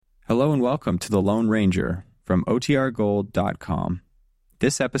Hello and welcome to The Lone Ranger from OTRGold.com.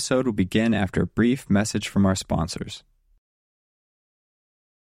 This episode will begin after a brief message from our sponsors.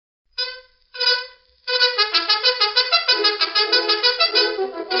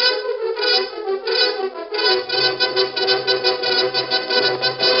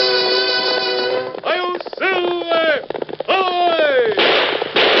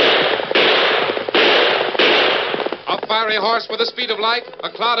 Horse with the speed of light, a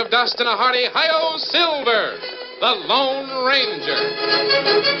cloud of dust, and a hearty hi-yo Silver, the Lone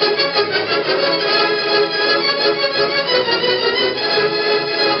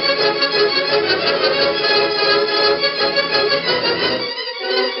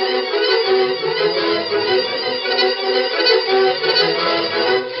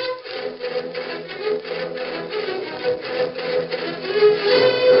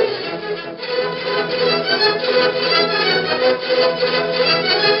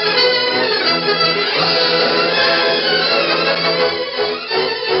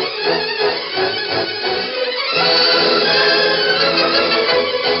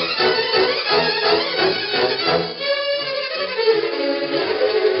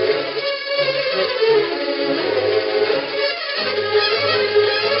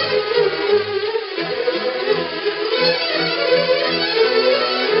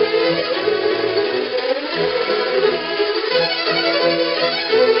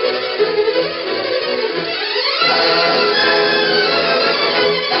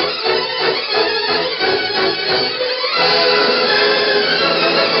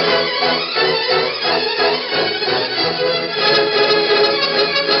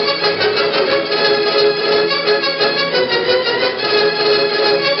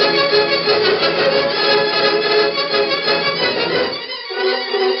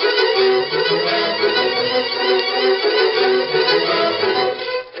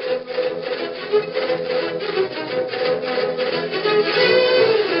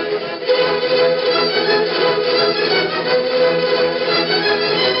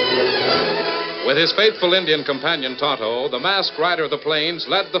With his faithful Indian companion, Tonto, the masked rider of the plains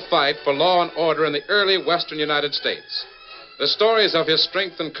led the fight for law and order in the early western United States. The stories of his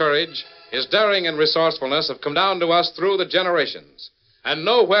strength and courage, his daring and resourcefulness have come down to us through the generations. And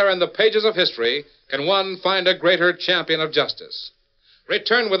nowhere in the pages of history can one find a greater champion of justice.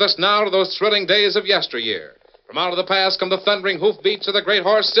 Return with us now to those thrilling days of yesteryear. From out of the past come the thundering hoofbeats of the great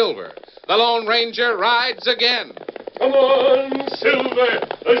horse Silver. The Lone Ranger rides again. Come on, Silver!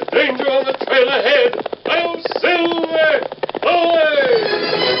 There's danger on the trail ahead! I'll Silver! Away!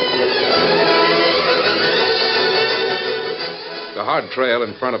 The hard trail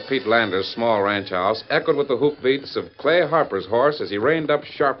in front of Pete Lander's small ranch house echoed with the hoofbeats of Clay Harper's horse as he reined up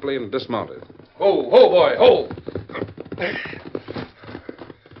sharply and dismounted. Ho, ho, boy, ho!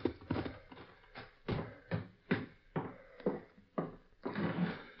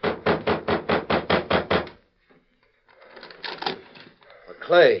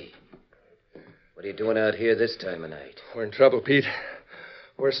 Clay, what are you doing out here this time of night? We're in trouble, Pete.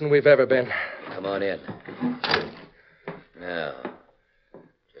 Worse than we've ever been. Come on in. Now,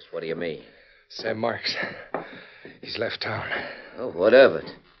 just what do you mean? Sam Marks. He's left town. Oh, what of it?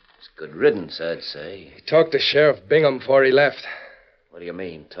 It's good riddance, I'd say. He talked to Sheriff Bingham before he left. What do you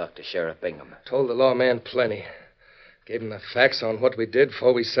mean, talk to Sheriff Bingham? Told the lawman plenty. Gave him the facts on what we did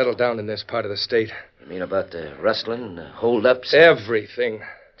before we settled down in this part of the state. You mean about the rustling, the hold-ups? Everything.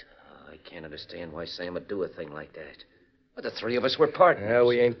 Oh, I can't understand why Sam would do a thing like that. But the three of us were partners. Yeah,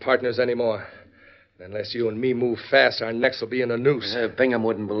 we ain't partners anymore. Unless you and me move fast, our necks will be in a noose. Bingham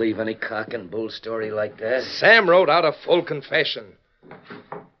wouldn't believe any cock and bull story like that. Sam wrote out a full confession.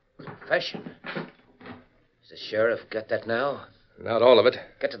 Confession? Has the sheriff got that now? Not all of it.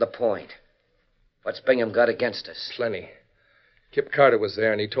 Get to the point. What's Bingham got against us? Plenty. Kip Carter was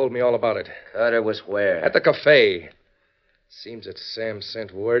there, and he told me all about it. Carter was where? At the cafe. Seems that Sam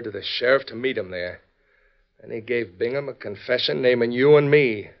sent word to the sheriff to meet him there. Then he gave Bingham a confession naming you and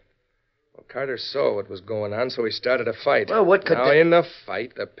me. Well, Carter saw what was going on, so he started a fight. Well, what could... Now, in the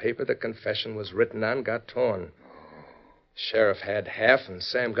fight, the paper the confession was written on got torn. Sheriff had half, and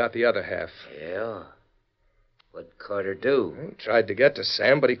Sam got the other half. Yeah? What'd Carter do? He tried to get to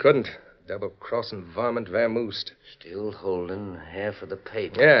Sam, but he couldn't. Double-crossing varmint vamoosed. Still holding half of the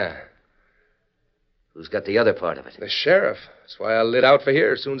paper. Yeah. Who's got the other part of it? The sheriff. That's why I lit out for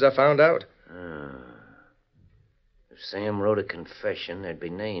here as soon as I found out. If Sam wrote a confession, there'd be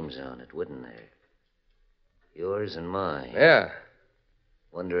names on it, wouldn't there? Yours and mine. Yeah.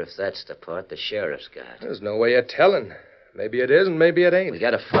 Wonder if that's the part the sheriff's got. There's no way of telling. Maybe it is and maybe it ain't. We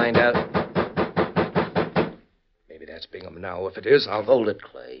gotta find out. Maybe that's Bingham now. If it is, I'll... Hold it,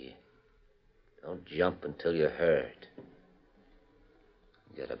 Clay. Don't jump until you're hurt.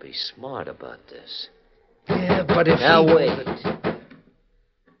 You gotta be smart about this. Yeah, but if Now he... wait.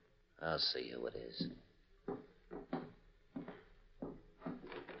 I'll see who it is.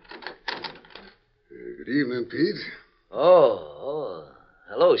 Good evening, Pete. Oh.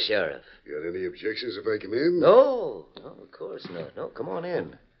 Hello, Sheriff. Got any objections if I come in? No, of course not. No, come on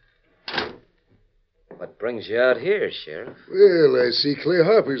in. What brings you out here, Sheriff? Well, I see Clay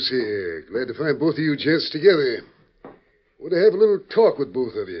Harper's here. Glad to find both of you gents together. Want to have a little talk with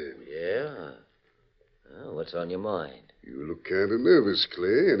both of you. Yeah? Well, what's on your mind? You look kind of nervous,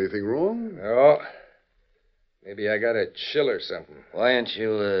 Clay. Anything wrong? Oh, maybe I got a chill or something. Why don't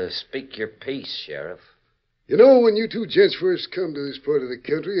you speak your piece, Sheriff? You know, when you two gents first come to this part of the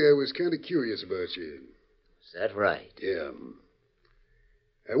country, I was kind of curious about you. Is that right? Yeah.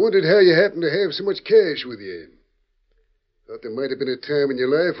 I wondered how you happened to have so much cash with you. Thought there might have been a time in your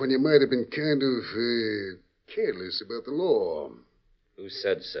life when you might have been kind of careless about the law. Who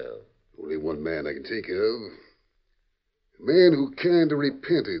said so? Only one man I can think of. A man who kind of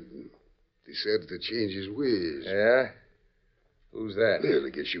repented. Decided to change his ways. Yeah? Who's that? Well, I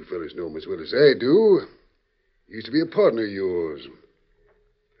guess you fellas know him as well as I do. Used to be a partner of yours.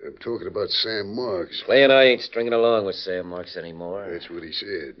 I'm talking about Sam Marks. Clay and I ain't stringing along with Sam Marks anymore. That's what he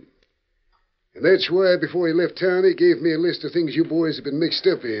said. And that's why, before he left town, he gave me a list of things you boys have been mixed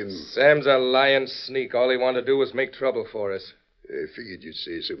up in. Sam's a lying sneak. All he wanted to do was make trouble for us. I figured you'd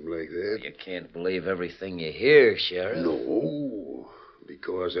say something like that. You can't believe everything you hear, Sheriff. No.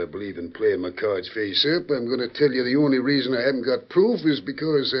 Because I believe in playing my cards face up, I'm going to tell you the only reason I haven't got proof is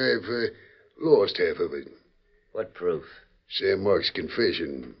because I've lost half of it. What proof? Sam Mark's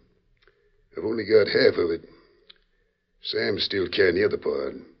confession. I've only got half of it. Sam's still carrying the other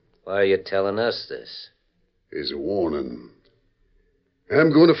part. Why are you telling us this? As a warning.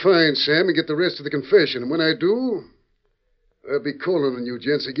 I'm going to find Sam and get the rest of the confession. And when I do, I'll be calling on you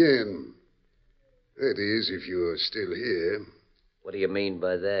gents again. That is, if you're still here. What do you mean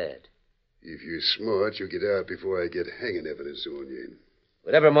by that? If you're smart, you'll get out before I get hanging evidence on you.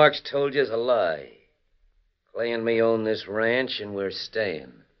 Whatever Marks told you is a lie. Clay and me own this ranch, and we're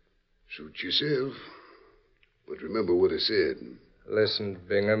staying. Suit yourself. But remember what I said. Listen,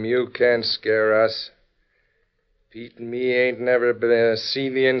 Bingham, you can't scare us. Pete and me ain't never been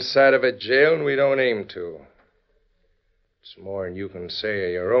seen the inside of a jail, and we don't aim to. It's more than you can say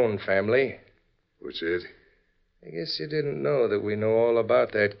of your own family. What's that? I guess you didn't know that we know all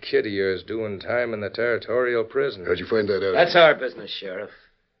about that kid of yours doing time in the territorial prison. How'd you find that out? That's our business, Sheriff.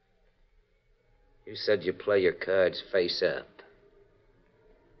 You said you play your cards face up.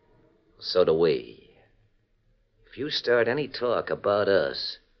 So do we. If you start any talk about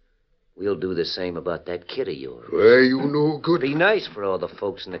us, we'll do the same about that kid of yours. Why, you no good. It'd be nice for all the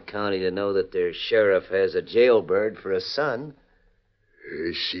folks in the county to know that their sheriff has a jailbird for a son.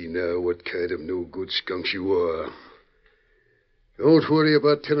 I see now what kind of no-good skunks you are. Don't worry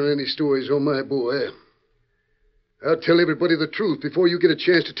about telling any stories on my boy. I'll tell everybody the truth before you get a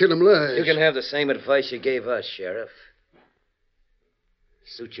chance to tell them lies. You can have the same advice you gave us, Sheriff.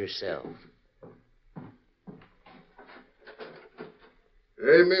 Suit yourself.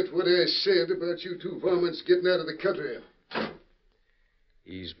 I meant what I said about you two varmints getting out of the country.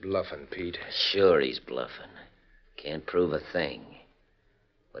 He's bluffing, Pete. Sure he's bluffing. Can't prove a thing.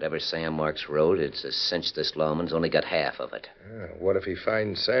 Whatever Sam Marks wrote, it's a cinch this lawman's only got half of it. What if he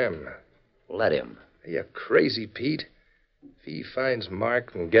finds Sam? Let him. Are you crazy, Pete? If he finds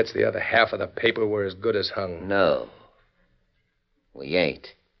Mark and gets the other half of the paper, we're as good as hung. No. We ain't.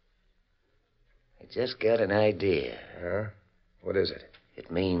 I just got an idea. Huh? What is it?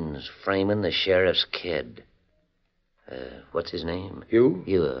 It means framing the sheriff's kid. What's his name? Hugh?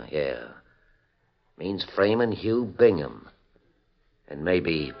 Hugh, yeah. Means framing Hugh Bingham. And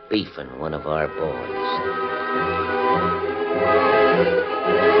maybe beefing one of our boys.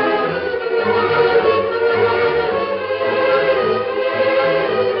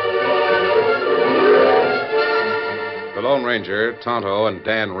 The Lone Ranger, Tonto, and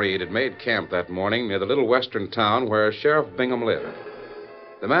Dan Reed had made camp that morning near the little western town where Sheriff Bingham lived.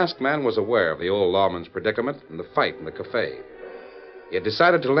 The masked man was aware of the old lawman's predicament and the fight in the cafe. He had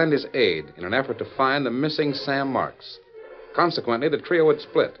decided to lend his aid in an effort to find the missing Sam Marks. Consequently, the trio had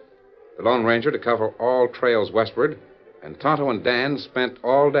split. The Lone Ranger to cover all trails westward, and Tonto and Dan spent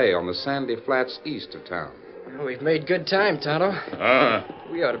all day on the sandy flats east of town. Well, we've made good time, Tonto.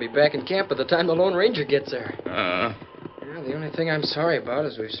 We ought to be back in camp by the time the Lone Ranger gets there. Yeah, the only thing I'm sorry about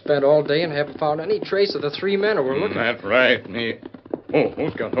is we've spent all day and haven't found any trace of the three men who were looking. That's right.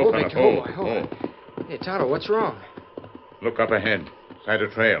 Who's got Oh, Hey, Tonto, what's wrong? Look up ahead. Side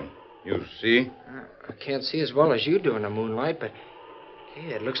of trail. You see? I can't see as well as you do in the moonlight, but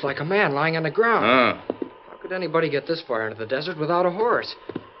hey, it looks like a man lying on the ground. How could anybody get this far into the desert without a horse?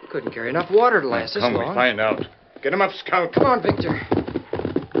 He couldn't carry enough water to last this Come, long. we find out. Get him up, Scout. Come on, Victor.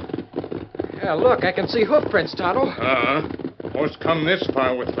 Yeah, look, I can see hoof prints, Tonto. Horse come this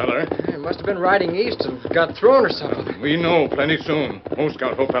far with feller. He must have been riding east and got thrown or something. We know plenty soon. Oh,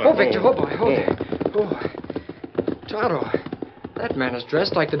 Scout, oh, fella. Oh, Victor, oh, boy, oh. Tonto, that man is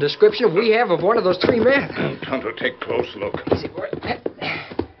dressed like the description we have of one of those three men. Tonto, take close look. Easy, boy.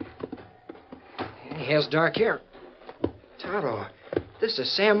 He has dark hair. Tonto, this is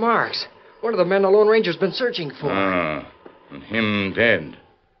Sam Marks, one of the men the Lone Ranger's been searching for. And him dead.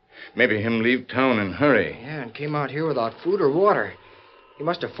 Maybe him leave town in hurry. Yeah, and came out here without food or water. He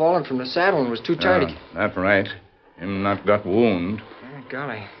must have fallen from the saddle and was too tired to... That's right. Him not got wound.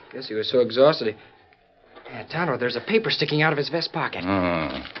 Golly, guess he was so exhausted. Yeah, Tonto, there's a paper sticking out of his vest pocket.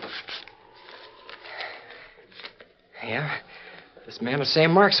 Yeah, this man is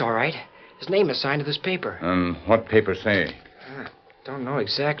Sam Marks, all right. His name is signed to this paper. And what paper say? Don't know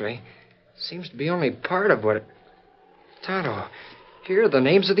exactly. Seems to be only part of what it... Tonto, here are the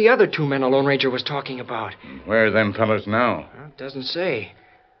names of the other two men the Lone Ranger was talking about. Where are them fellas now? Well, it doesn't say.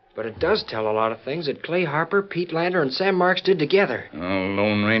 But it does tell a lot of things that Clay Harper, Pete Lander, and Sam Marks did together. Oh,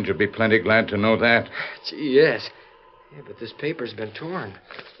 Lone Ranger be plenty glad to know that. Gee, yes. Yeah, but this paper's been torn.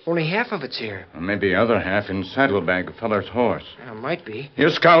 Only half of it's here. Or maybe other half in saddlebag of feller's horse. Might be. Here,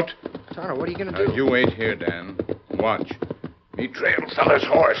 Scout. Tonto, what are you going to do? You wait here, Dan. Watch. Me trail feller's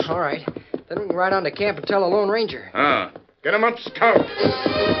horse. All right. Then we can ride on to camp and tell the Lone Ranger. Get him up, Scout.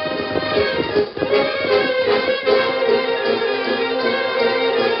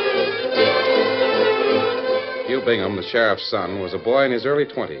 Hugh Bingham, the sheriff's son, was a boy in his early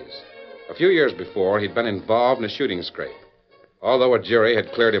 20s. A few years before, he'd been involved in a shooting scrape. Although a jury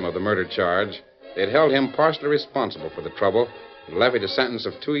had cleared him of the murder charge, they'd held him partially responsible for the trouble and levied a sentence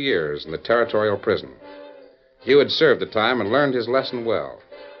of 2 years in the territorial prison. Hugh had served the time and learned his lesson well.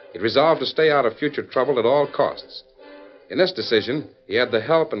 He'd resolved to stay out of future trouble at all costs. In this decision, he had the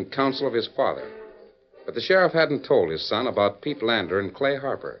help and counsel of his father. But the sheriff hadn't told his son about Pete Lander and Clay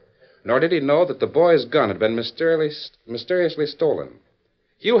Harper, nor did he know that the boy's gun had been mysteriously stolen.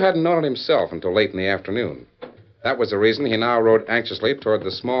 Hugh hadn't known it himself until late in the afternoon. That was the reason he now rode anxiously toward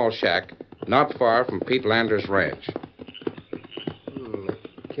the small shack not far from Pete Lander's ranch.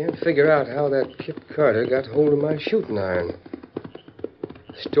 Can't figure out how that Kip Carter got hold of my shooting iron.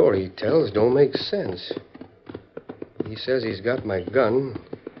 The story he tells don't make sense. He says he's got my gun.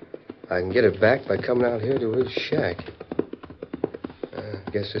 I can get it back by coming out here to his shack. I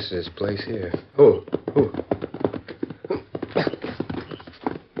guess this is his place here. Oh.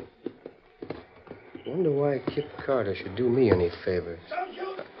 Wonder why Kip Carter should do me any favors.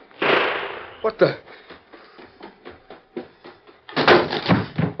 What the...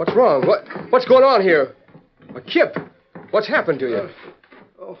 What's wrong? What's going on here? Kip, what's happened to you?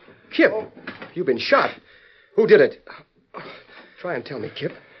 Kip, you've been shot. Who did it? Try and tell me,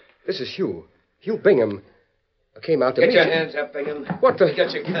 Kip. This is Hugh. Hugh Bingham. I came out to meet you. Get your hands up, Bingham. What the... I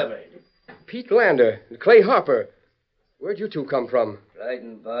got you covered. Pete Lander and Clay Harper. Where'd you two come from?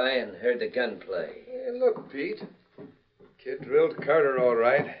 Riding by and heard the gunplay. Hey, look, Pete. Kid drilled Carter all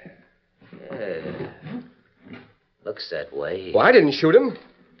right. Yeah. Looks that way. Well, I didn't shoot him.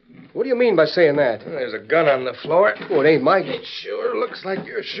 What do you mean by saying that? There's a gun on the floor. Oh, it ain't my... It sure looks like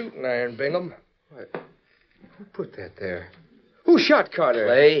your shooting iron, Bingham. What? Who put that there? Who shot Carter?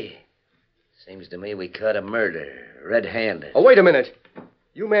 Clay? Seems to me we caught a murder, red-handed. Oh, wait a minute.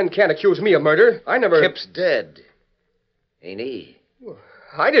 You men can't accuse me of murder. I never... Kip's dead. Ain't he? Well,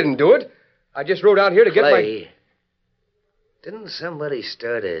 I didn't do it. I just rode out here to get Clay, didn't somebody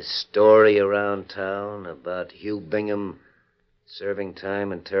start a story around town about Hugh Bingham serving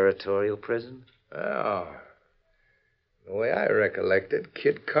time in territorial prison? Oh. The way I recollect it,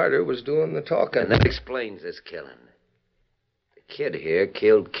 Kid Carter was doing the talking. And that explains this killing. The kid here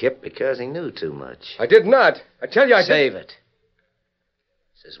killed Kip because he knew too much. I did not. I tell you I Save it.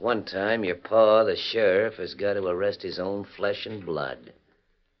 Says one time your pa, the sheriff, has got to arrest his own flesh and blood.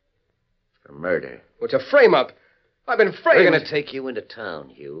 For murder. Well, it's a frame-up. I've been framed. We're going to take you into town,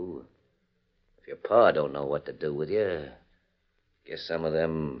 Hugh. If your pa don't know what to do with you, guess some of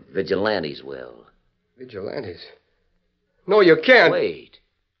them vigilantes will. Vigilantes? No, you can't. Wait.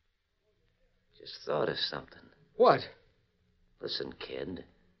 Just thought of something. What? Listen, kid.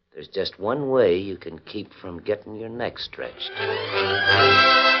 There's just one way you can keep from getting your neck stretched.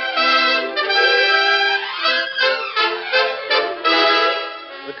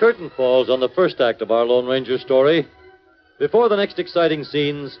 The curtain falls on the first act of our Lone Ranger story. Before the next exciting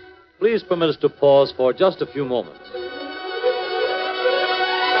scenes, please permit us to pause for just a few moments.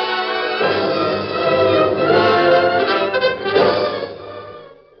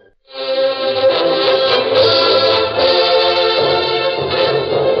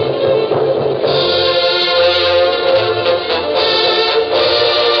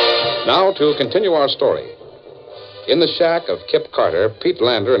 Now to continue our story. In the shack of Kip Carter, Pete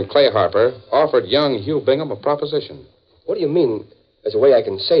Lander and Clay Harper offered young Hugh Bingham a proposition. What do you mean, there's a way I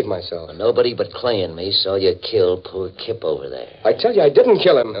can save myself? Well, nobody but Clay and me saw you kill poor Kip over there. I tell you, I didn't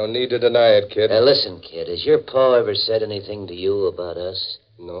kill him. No need to deny it, kid. Now, listen, kid, has your pa ever said anything to you about us?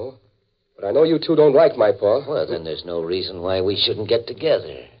 No. But I know you two don't like my pa. Well, then there's no reason why we shouldn't get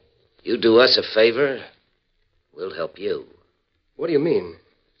together. You do us a favor, we'll help you. What do you mean?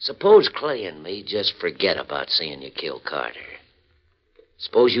 Suppose Clay and me just forget about seeing you kill Carter.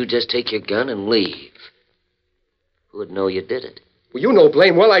 Suppose you just take your gun and leave. Who would know you did it? Well, you know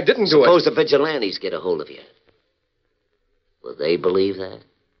blame well I didn't do it. Suppose the vigilantes get a hold of you. Will they believe that?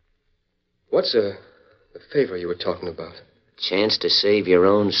 What's the favor you were talking about? Chance to save your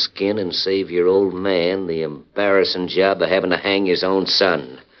own skin and save your old man the embarrassing job of having to hang his own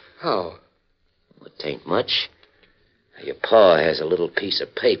son. How? Well, it ain't much. Your pa has a little piece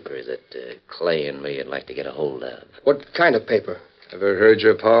of paper that Clay and me would like to get a hold of. What kind of paper? Ever heard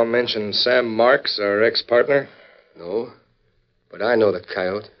your pa mention Sam Marks, our ex-partner? No. But I know the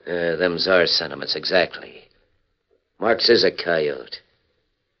coyote. Them's our sentiments, exactly. Marks is a coyote.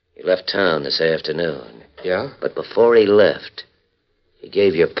 He left town this afternoon. Yeah? But before he left, he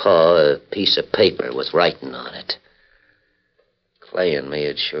gave your pa a piece of paper with writing on it. Clay and me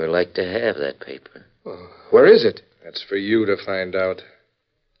would sure like to have that paper. Oh, where is it? That's for you to find out.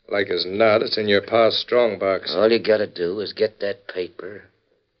 Like as not, it's in your pa's strongbox. All you gotta do is get that paper,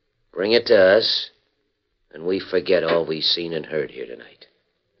 bring it to us, and we forget all we seen and heard here tonight.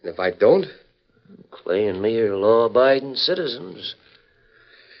 And if I don't? Clay and me are law-abiding citizens.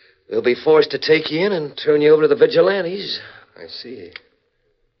 We'll be forced to take you in and turn you over to the vigilantes. I see.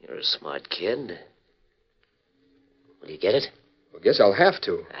 You're a smart kid. Will you get it? Well, guess I'll have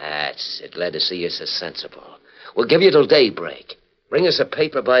to. That's it. Glad to see you're so sensible. We'll give you till daybreak. Bring us a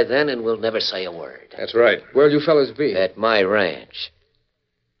paper by then, and we'll never say a word. That's right. Where'll you fellas be? At my ranch.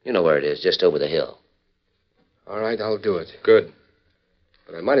 You know where it is, just over the hill. All right, I'll do it. Good.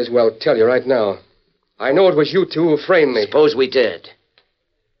 But I might as well tell you right now. I know it was you two who framed me. Suppose we did.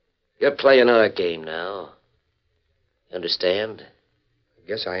 You're playing our game now. You understand? I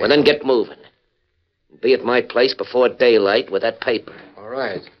guess I am. Well, then get moving. Be at my place before daylight with that paper. All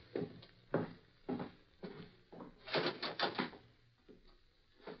right.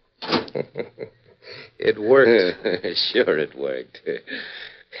 It worked. Sure it worked.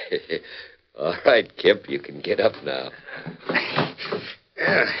 All right, Kip, you can get up now.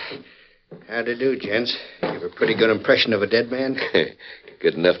 How'd I do, gents? Give a pretty good impression of a dead man?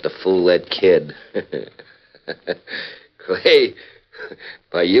 Good enough to fool that kid. Clay,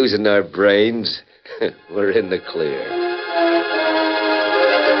 by using our brains, we're in the clear.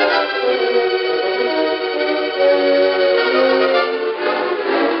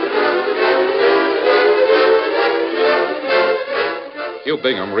 Hugh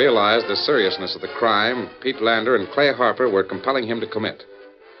Bingham realized the seriousness of the crime Pete Lander and Clay Harper were compelling him to commit.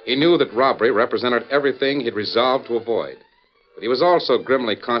 He knew that robbery represented everything he'd resolved to avoid. But he was also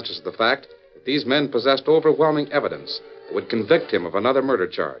grimly conscious of the fact that these men possessed overwhelming evidence that would convict him of another murder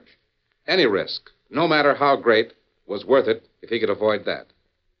charge. Any risk, no matter how great, was worth it if he could avoid that.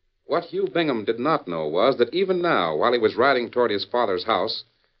 What Hugh Bingham did not know was that even now, while he was riding toward his father's house,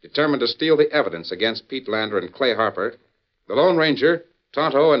 determined to steal the evidence against Pete Lander and Clay Harper, the Lone Ranger,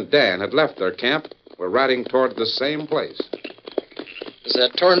 Tonto, and Dan had left their camp, were riding toward the same place. Is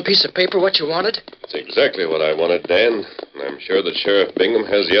that torn piece of paper what you wanted? It's exactly what I wanted, Dan. And I'm sure that Sheriff Bingham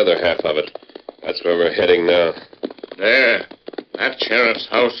has the other half of it. That's where we're heading now. There. That sheriff's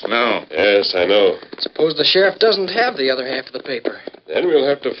house now. Yes, I know. Suppose the sheriff doesn't have the other half of the paper. Then we'll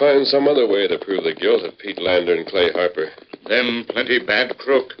have to find some other way to prove the guilt of Pete Lander and Clay Harper. Them plenty bad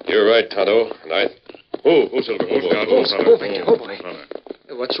crook. You're right, Tonto. And Who's Silver? Oh, boy.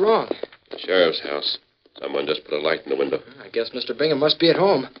 What's wrong? The sheriff's house. Someone just put a light in the window. I guess Mr. Bingham must be at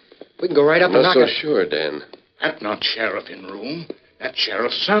home. We can go right up I'm and not knock so it. sure, Dan. That not sheriff in room. That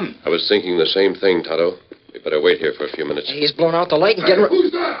sheriff's son. I was thinking the same thing, Tonto. We better wait here for a few minutes. He's blown out the light and getting...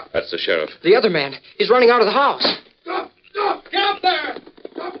 Who's that? That's the sheriff. The other man. He's running out of the house. Stop! Stop! Get up there!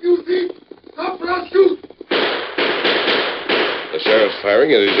 Stop, you thief! Stop or I'll shoot! The sheriff's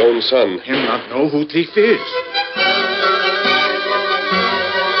firing at his own son. Him not know who thief is.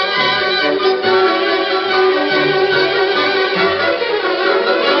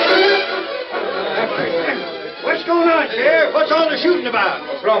 What's all the shooting about?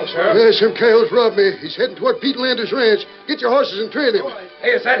 What's wrong, Sheriff? Some coyotes robbed me. He's heading toward Pete Lander's ranch. Get your horses and trail him.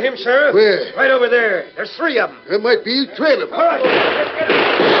 Hey, is that him, Sheriff? Where? Right over there. There's 3 of them. That might be. Trail him. All right, let's get him.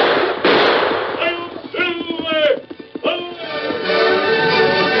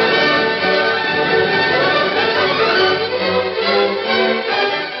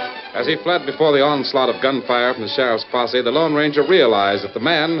 As he fled before the onslaught of gunfire from the sheriff's posse, the Lone Ranger realized that the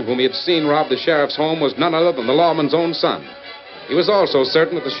man whom he had seen rob the sheriff's home was none other than the lawman's own son. He was also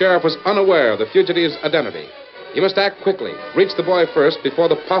certain that the sheriff was unaware of the fugitive's identity. He must act quickly, reach the boy first before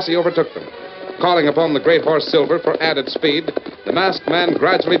the posse overtook them. Calling upon the great horse Silver for added speed, the masked man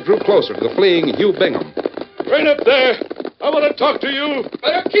gradually drew closer to the fleeing Hugh Bingham. Right up there. I want to talk to you.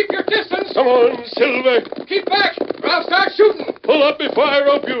 Better keep your distance. Come on, Silver. Keep back, or I'll start shooting. Pull up before I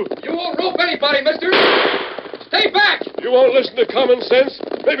rope you. You won't rope anybody, mister. Stay back. You won't listen to common sense.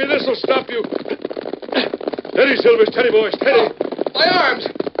 Maybe this will stop you. Steady, Silver. Steady, boy. Steady. My arms.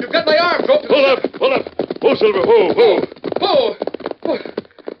 You've got my arms roped. Pull up. Pull up. Whoa, Silver. Whoa, whoa. Whoa.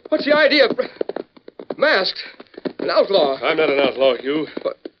 What's the idea? Masked. An outlaw. I'm not an outlaw, Hugh.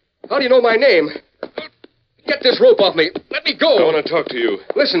 How do you know my name? Get this rope off me. Let me go. I want to talk to you.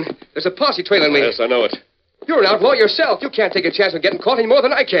 Listen, there's a posse trailing me. Yes, I know it. You're an outlaw yourself. You can't take a chance of getting caught any more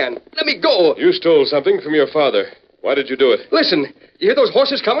than I can. Let me go. You stole something from your father. Why did you do it? Listen, you hear those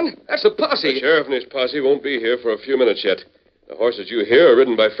horses coming? That's the The posse. sheriff and his posse won't be here for a few minutes yet. The horses you hear are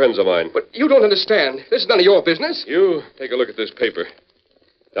ridden by friends of mine. But you don't understand. This is none of your business. You take a look at this paper.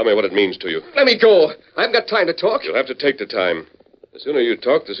 Tell me what it means to you. Let me go. I haven't got time to talk. You'll have to take the time. The sooner you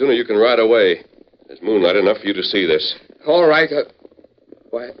talk, the sooner you can ride away. There's moonlight enough for you to see this. All right.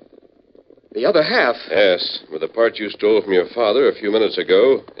 Why, the other half. Yes, with the part you stole from your father a few minutes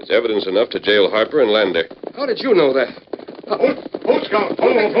ago, it's evidence enough to jail Harper and Lander. How did you know that? Hold, Scout.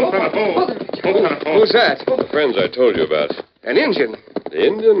 Hold. Who's that? The friends I told you about. An Indian. The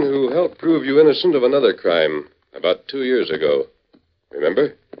Indian who helped prove you innocent of another crime about 2 years ago.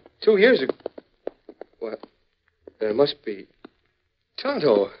 Remember? 2 years ago. What? There must be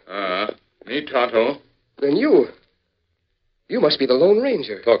Tonto. Me, Tonto. Then you must be the Lone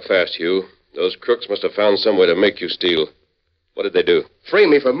Ranger. Talk fast, Hugh. Those crooks must have found some way to make you steal. What did they do?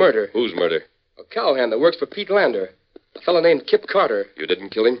 Frame me for murder. Whose murder? A cowhand that works for Pete Lander. A fellow named Kip Carter. You didn't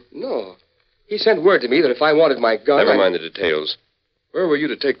kill him? No. He sent word to me that if I wanted my gun... Never mind the details. Where were you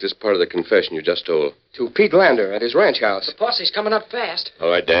to take this part of the confession you just told? To Pete Lander at his ranch house. The posse's coming up fast. All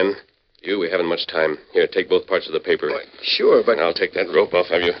right, Dan. We haven't much time. Here, take both parts of the paper. Sure, but... I'll take that rope off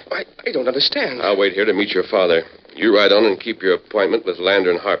of you. I don't understand. I'll wait here to meet your father. You ride on and keep your appointment with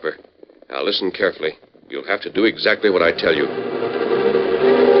Lander and Harper. Now, listen carefully. You'll have to do exactly what I tell you.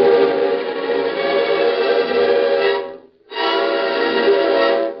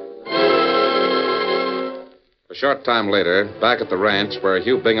 A short time later, back at the ranch where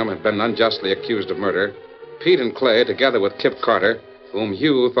Hugh Bingham had been unjustly accused of murder, Pete and Clay, together with Kip Carter, whom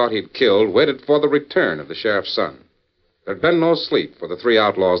Hugh thought he'd killed, waited for the return of the sheriff's son. There'd been no sleep for the 3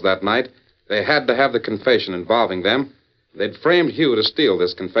 outlaws that night. They had to have the confession involving them. They'd framed Hugh to steal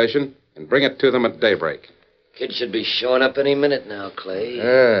this confession and bring it to them at daybreak. Kid should be showing up any minute now, Clay.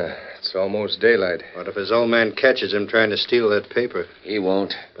 It's almost daylight. What if his old man catches him trying to steal that paper? He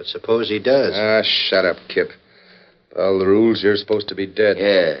won't. But suppose he does. Shut up, Kip. By all the rules, you're supposed to be dead.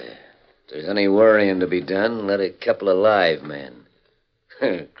 Yeah. If there's any worrying to be done, let a couple of live men.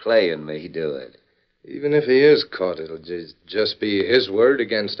 Clay and me do it. Even if he is caught, it'll just be his word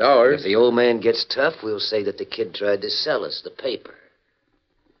against ours. If the old man gets tough, we'll say that the kid tried to sell us the paper.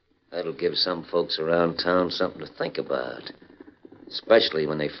 That'll give some folks around town something to think about. Especially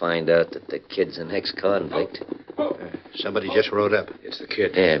when they find out that the kid's an ex-convict. Somebody just rode up. It's the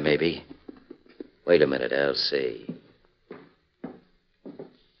kid. Yeah, maybe. Wait a minute, I'll see.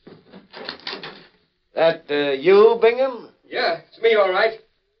 That you, Bingham? Yeah, it's me, all right.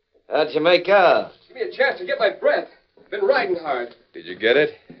 How'd you make out? Give me a chance to get my breath. Been riding hard. Did you get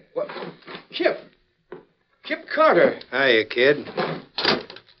it? What? Kip Carter. Hiya, kid.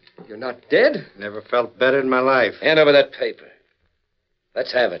 You're not dead? Never felt better in my life. Hand over that paper.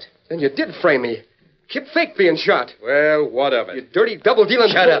 Let's have it. Then you did frame me. Kip faked being shot. Well, what of it? You dirty double-dealing...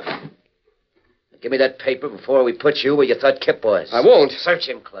 Shut up. Give me that paper before we put you where you thought Kip was. I won't. Search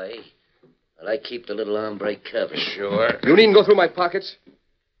him, Clay. While I keep the little hombre covered. Sure. You needn't go through my pockets.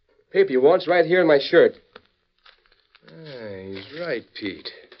 The paper you want's right here in my shirt. He's right, Pete.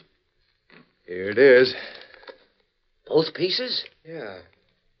 Here it is. Both pieces? Yeah.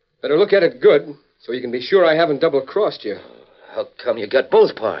 Better look at it good, so you can be sure I haven't double-crossed you. How come you got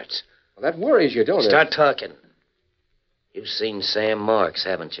both parts? Well, that worries you, don't it? Start talking. You've seen Sam Marks,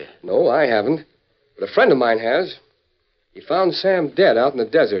 haven't you? No, I haven't. But a friend of mine has. He found Sam dead out in the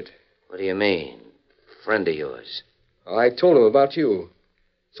desert. What do you mean? Friend of yours? I told him about you.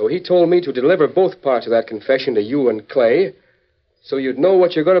 So he told me to deliver both parts of that confession to you and Clay, so you'd know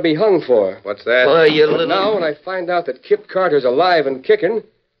what you're going to be hung for. What's that? Boy, you But little... now, when I find out that Kip Carter's alive and kicking,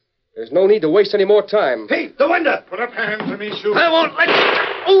 there's no need to waste any more time. Pete, the window! Put up hands and me shoot. I won't let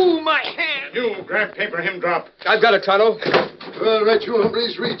you. Oh, my hand. You grab paper, him drop. I've got it, Tonto. All right, you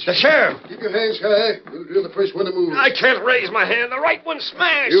hombres, reach. The sheriff! Keep your hands high. You're the first one to move. I can't raise my hand. The right one's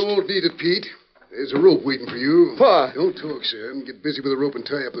smashed. You won't need it, Pete. There's a rope waiting for you. Pa. Don't talk, Sam. Get busy with the rope and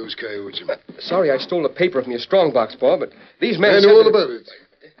tie up those coyotes. Sorry I stole the paper from your strongbox, Pa, but these men... I said know all that- about it.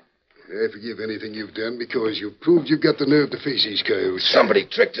 I forgive anything you've done because you've proved you've got the nerve to face these coyotes. Somebody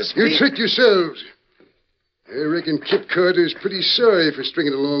tricked us, You Pete. tricked yourselves. I reckon Kip Carter's pretty sorry for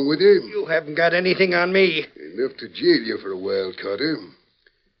stringing along with you. You haven't got anything on me. Enough to jail you for a while, Carter.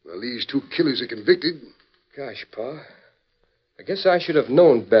 While these two killers are convicted. Gosh, Pa. I guess I should have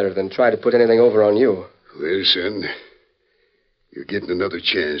known better than try to put anything over on you. Well, son, you're getting another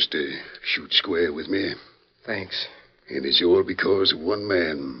chance to shoot square with me. Thanks. And it's all because of one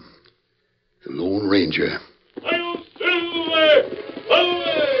man, the Lone Ranger.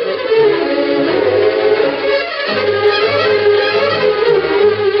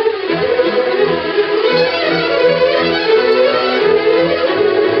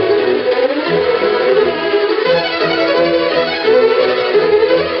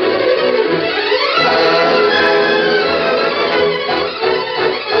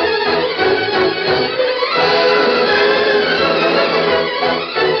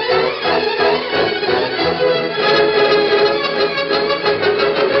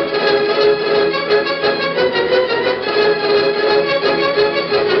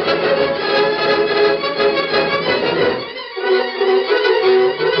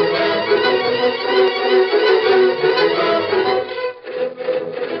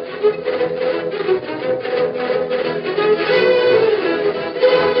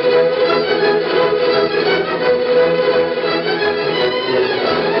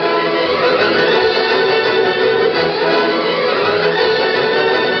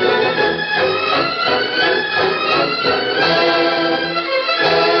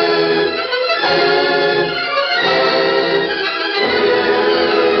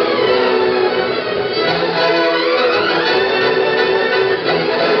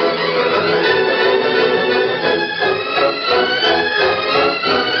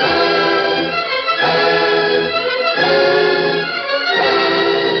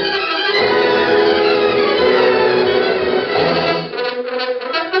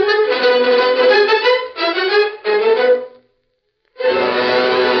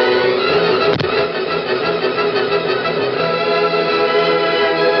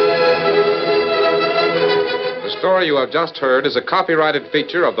 The story you have just heard is a copyrighted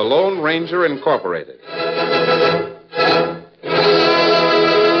feature of the Lone Ranger Incorporated.